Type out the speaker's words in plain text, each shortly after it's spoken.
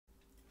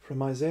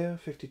From Isaiah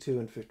 52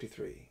 and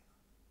 53.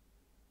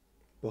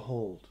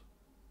 Behold,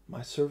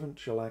 my servant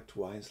shall act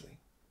wisely.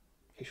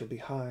 He shall be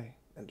high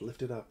and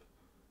lifted up,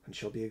 and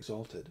shall be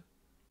exalted.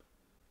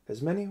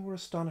 As many were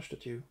astonished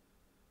at you,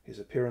 his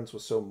appearance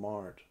was so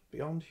marred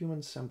beyond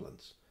human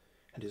semblance,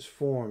 and his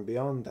form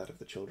beyond that of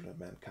the children of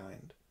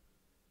mankind.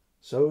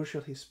 So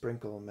shall he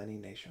sprinkle many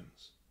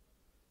nations.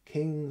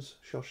 Kings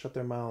shall shut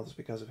their mouths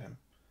because of him.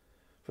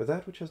 For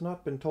that which has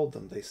not been told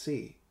them they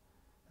see,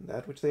 and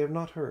that which they have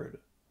not heard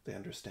they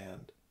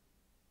understand.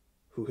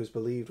 Who has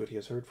believed what he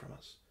has heard from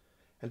us?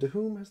 And to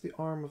whom has the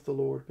arm of the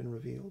Lord been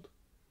revealed?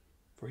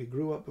 For he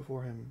grew up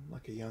before him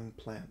like a young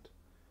plant,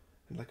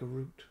 and like a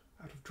root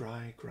out of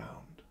dry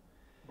ground.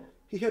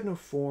 He had no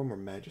form or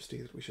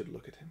majesty that we should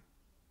look at him,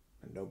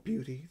 and no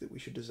beauty that we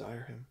should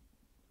desire him.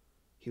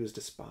 He was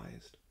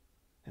despised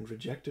and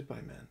rejected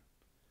by men,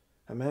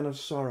 a man of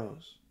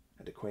sorrows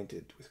and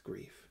acquainted with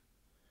grief.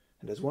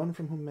 And as one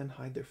from whom men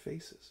hide their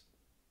faces,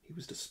 he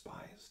was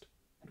despised,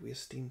 and we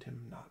esteemed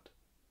him not.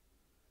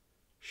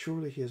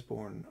 Surely he has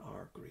borne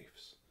our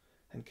griefs,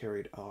 and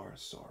carried our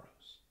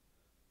sorrows.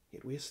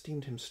 Yet we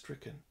esteemed him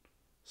stricken,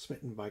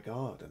 smitten by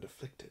God, and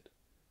afflicted.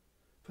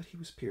 But he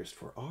was pierced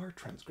for our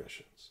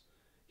transgressions.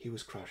 He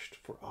was crushed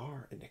for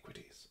our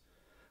iniquities.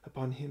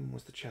 Upon him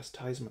was the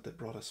chastisement that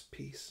brought us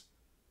peace,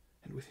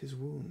 and with his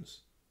wounds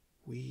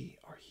we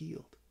are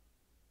healed.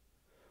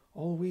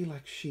 All we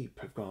like sheep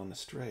have gone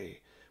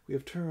astray. We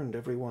have turned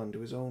every one to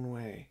his own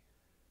way,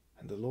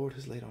 and the Lord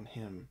has laid on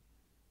him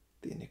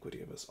the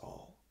iniquity of us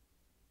all.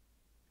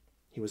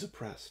 He was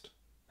oppressed,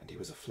 and he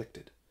was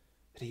afflicted,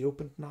 and he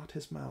opened not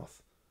his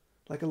mouth.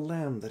 Like a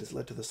lamb that is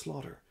led to the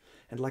slaughter,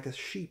 and like a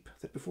sheep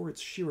that before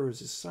its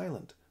shearers is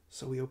silent,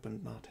 so he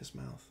opened not his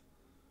mouth.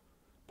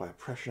 By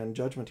oppression and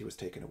judgment he was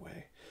taken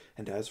away.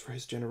 And as for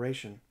his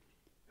generation,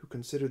 who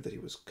considered that he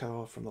was cut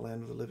off from the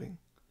land of the living,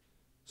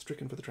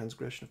 stricken for the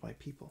transgression of my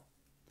people,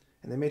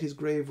 and they made his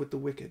grave with the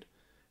wicked,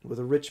 and with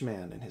a rich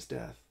man in his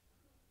death,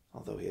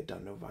 although he had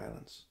done no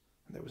violence,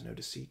 and there was no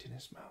deceit in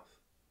his mouth.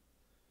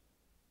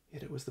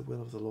 Yet it was the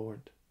will of the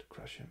Lord to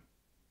crush him.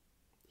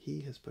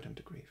 He has put him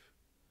to grief.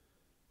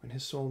 When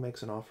his soul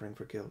makes an offering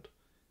for guilt,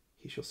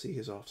 he shall see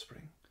his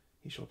offspring.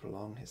 He shall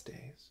prolong his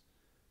days.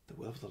 The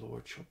will of the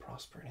Lord shall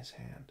prosper in his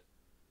hand.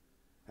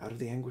 Out of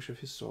the anguish of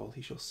his soul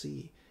he shall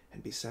see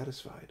and be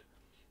satisfied.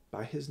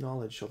 By his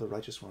knowledge shall the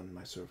righteous one,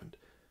 my servant,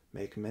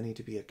 make many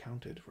to be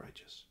accounted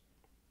righteous,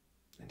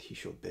 and he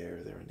shall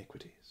bear their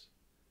iniquities.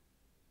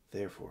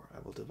 Therefore I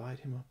will divide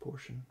him a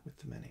portion with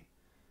the many,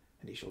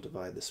 and he shall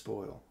divide the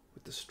spoil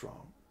with the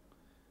strong,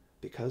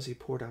 because he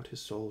poured out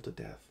his soul to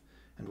death,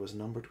 and was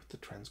numbered with the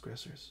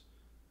transgressors.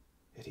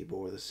 Yet he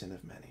bore the sin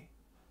of many,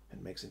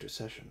 and makes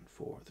intercession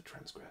for the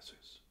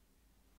transgressors.